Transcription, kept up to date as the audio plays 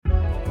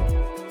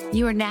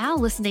You are now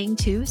listening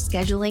to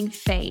Scheduling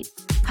Fate,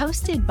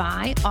 hosted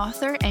by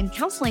author and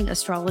counseling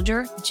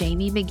astrologer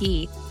Jamie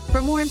McGee.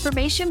 For more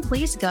information,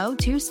 please go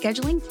to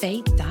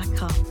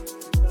schedulingfate.com.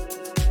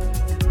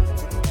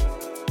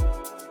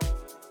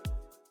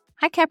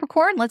 Hi,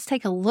 Capricorn. Let's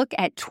take a look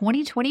at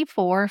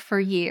 2024 for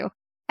you.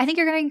 I think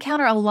you're going to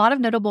encounter a lot of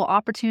notable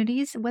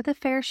opportunities with a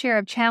fair share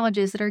of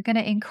challenges that are going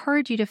to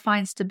encourage you to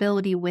find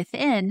stability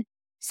within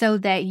so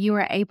that you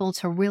are able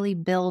to really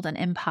build an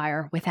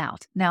empire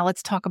without. Now,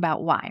 let's talk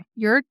about why.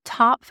 Your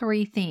top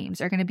 3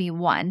 themes are going to be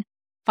 1,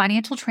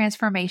 financial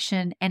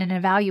transformation and an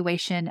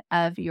evaluation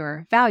of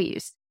your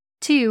values.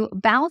 2,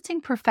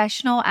 balancing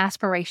professional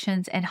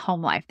aspirations and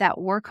home life. That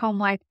work-home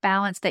life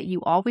balance that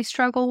you always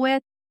struggle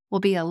with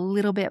will be a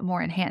little bit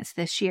more enhanced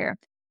this year.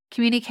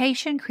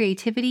 Communication,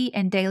 creativity,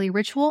 and daily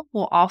ritual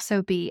will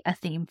also be a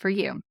theme for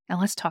you. And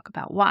let's talk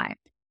about why.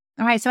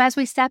 All right, so as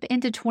we step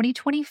into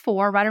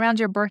 2024, right around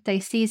your birthday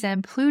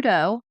season,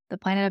 Pluto, the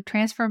planet of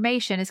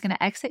transformation, is going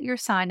to exit your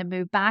sign and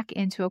move back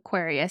into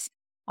Aquarius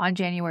on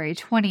January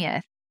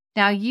 20th.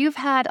 Now, you've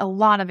had a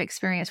lot of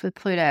experience with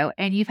Pluto,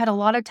 and you've had a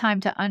lot of time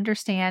to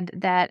understand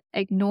that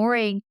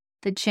ignoring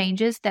the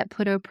changes that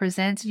Pluto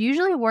presents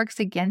usually works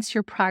against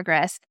your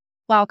progress,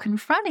 while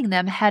confronting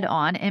them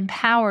head-on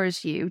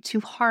empowers you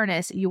to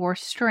harness your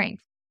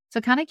strength. So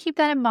kind of keep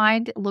that in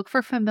mind. Look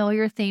for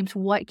familiar themes.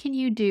 What can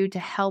you do to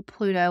help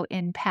Pluto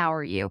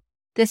empower you?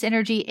 This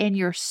energy in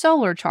your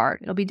solar chart,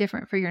 it'll be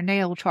different for your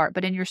natal chart,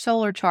 but in your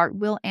solar chart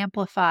will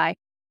amplify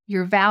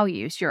your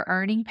values, your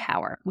earning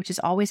power, which is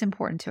always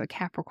important to a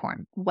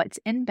Capricorn. What's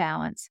in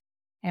balance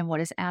and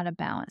what is out of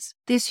balance.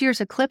 This year's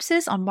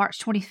eclipses on March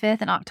 25th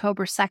and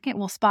October 2nd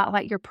will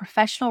spotlight your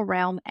professional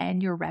realm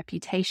and your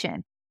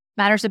reputation.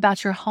 Matters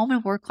about your home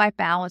and work-life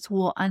balance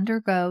will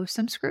undergo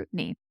some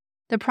scrutiny.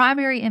 The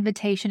primary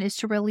invitation is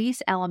to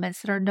release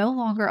elements that are no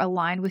longer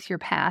aligned with your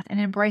path and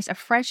embrace a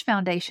fresh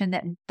foundation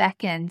that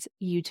beckons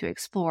you to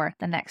explore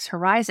the next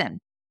horizon.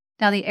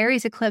 Now, the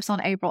Aries eclipse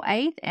on April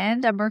 8th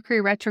and a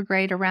Mercury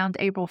retrograde around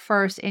April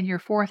 1st in your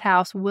 4th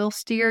house will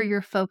steer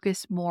your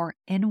focus more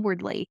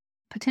inwardly,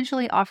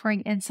 potentially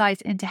offering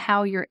insights into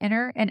how your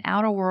inner and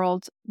outer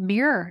worlds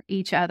mirror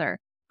each other.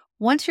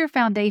 Once your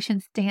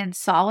foundation stands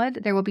solid,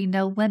 there will be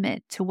no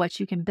limit to what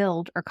you can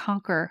build or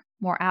conquer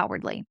more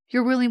outwardly.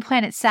 Your ruling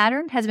planet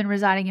Saturn has been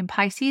residing in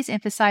Pisces,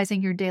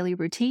 emphasizing your daily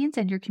routines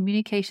and your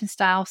communication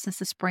style since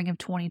the spring of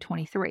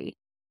 2023.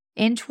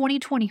 In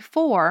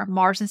 2024,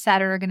 Mars and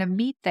Saturn are going to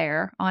meet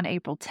there on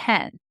April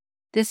 10th.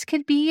 This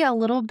could be a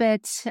little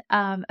bit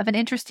of an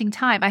interesting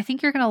time. I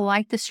think you're going to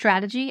like the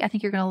strategy. I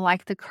think you're going to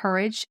like the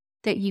courage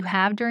that you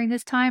have during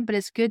this time, but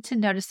it's good to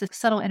notice the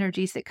subtle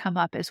energies that come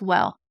up as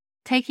well.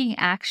 Taking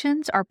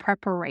actions or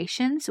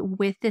preparations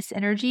with this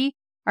energy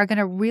are going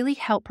to really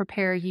help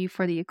prepare you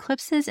for the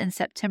eclipses in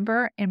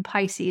September in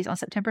Pisces on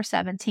September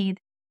 17th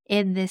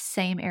in this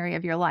same area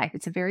of your life.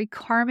 It's a very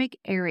karmic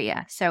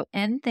area. So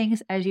end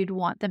things as you'd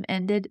want them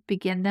ended,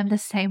 begin them the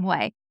same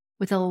way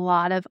with a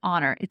lot of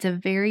honor. It's a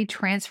very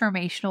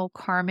transformational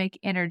karmic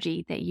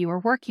energy that you are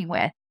working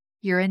with.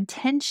 Your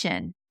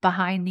intention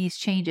behind these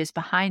changes,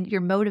 behind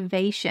your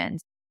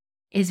motivations,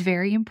 is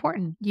very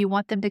important. You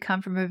want them to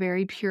come from a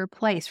very pure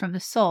place, from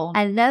the soul.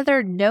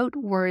 Another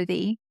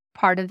noteworthy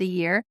part of the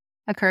year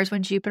occurs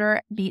when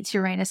Jupiter meets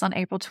Uranus on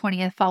April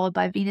 20th, followed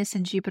by Venus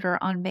and Jupiter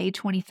on May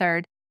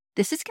 23rd.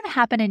 This is going to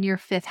happen in your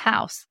 5th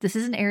house. This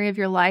is an area of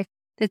your life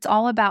that's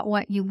all about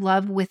what you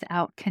love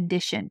without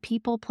condition.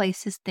 People,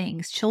 places,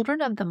 things,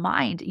 children of the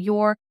mind,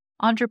 your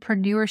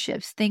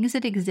entrepreneurships, things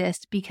that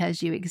exist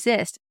because you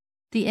exist.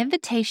 The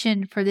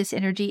invitation for this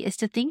energy is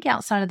to think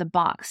outside of the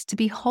box, to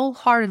be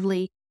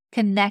wholeheartedly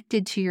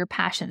connected to your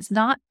passions,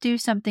 not do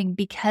something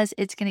because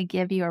it's going to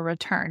give you a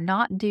return,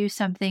 not do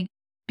something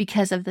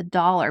because of the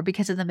dollar,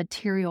 because of the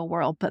material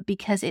world, but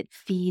because it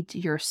feeds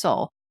your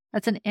soul.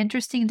 That's an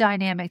interesting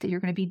dynamic that you're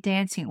going to be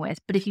dancing with.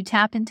 But if you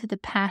tap into the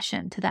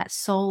passion to that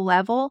soul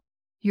level,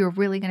 you're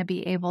really going to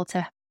be able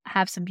to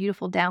have some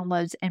beautiful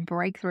downloads and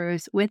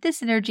breakthroughs with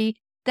this energy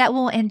that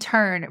will in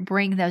turn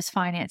bring those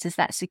finances,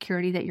 that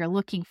security that you're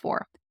looking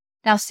for.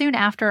 Now, soon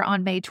after,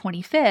 on May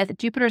 25th,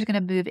 Jupiter is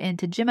going to move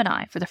into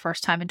Gemini for the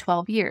first time in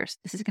 12 years.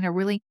 This is going to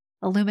really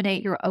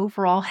illuminate your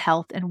overall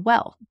health and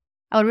wealth.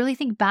 I would really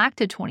think back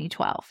to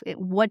 2012.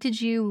 What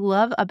did you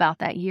love about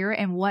that year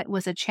and what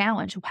was a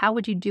challenge? How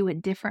would you do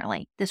it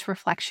differently? This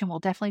reflection will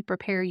definitely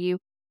prepare you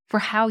for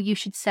how you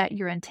should set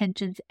your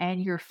intentions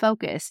and your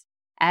focus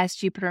as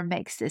Jupiter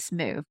makes this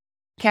move.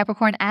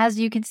 Capricorn, as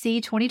you can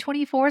see,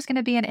 2024 is going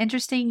to be an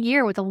interesting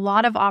year with a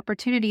lot of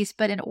opportunities,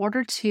 but in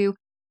order to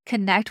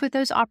connect with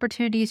those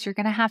opportunities, you're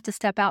going to have to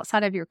step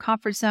outside of your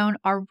comfort zone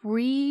or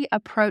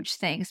reapproach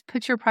things,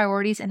 put your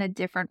priorities in a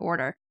different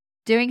order.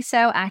 Doing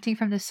so, acting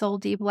from the soul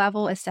deep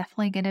level, is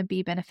definitely going to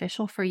be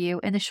beneficial for you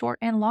in the short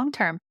and long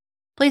term.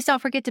 Please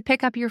don't forget to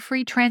pick up your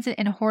free transit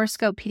and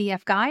horoscope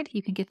PDF guide.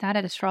 You can get that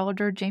at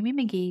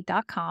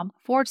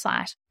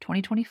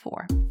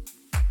astrologerjamiemcgee.com/2024.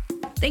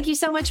 Thank you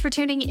so much for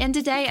tuning in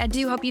today. I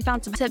do hope you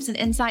found some tips and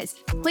insights.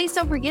 Please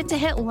don't forget to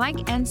hit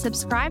like and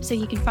subscribe so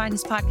you can find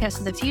this podcast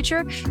in the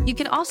future. You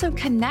can also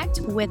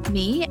connect with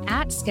me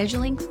at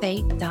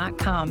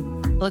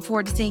schedulingfate.com. Look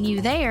forward to seeing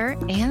you there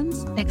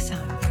and next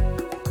time.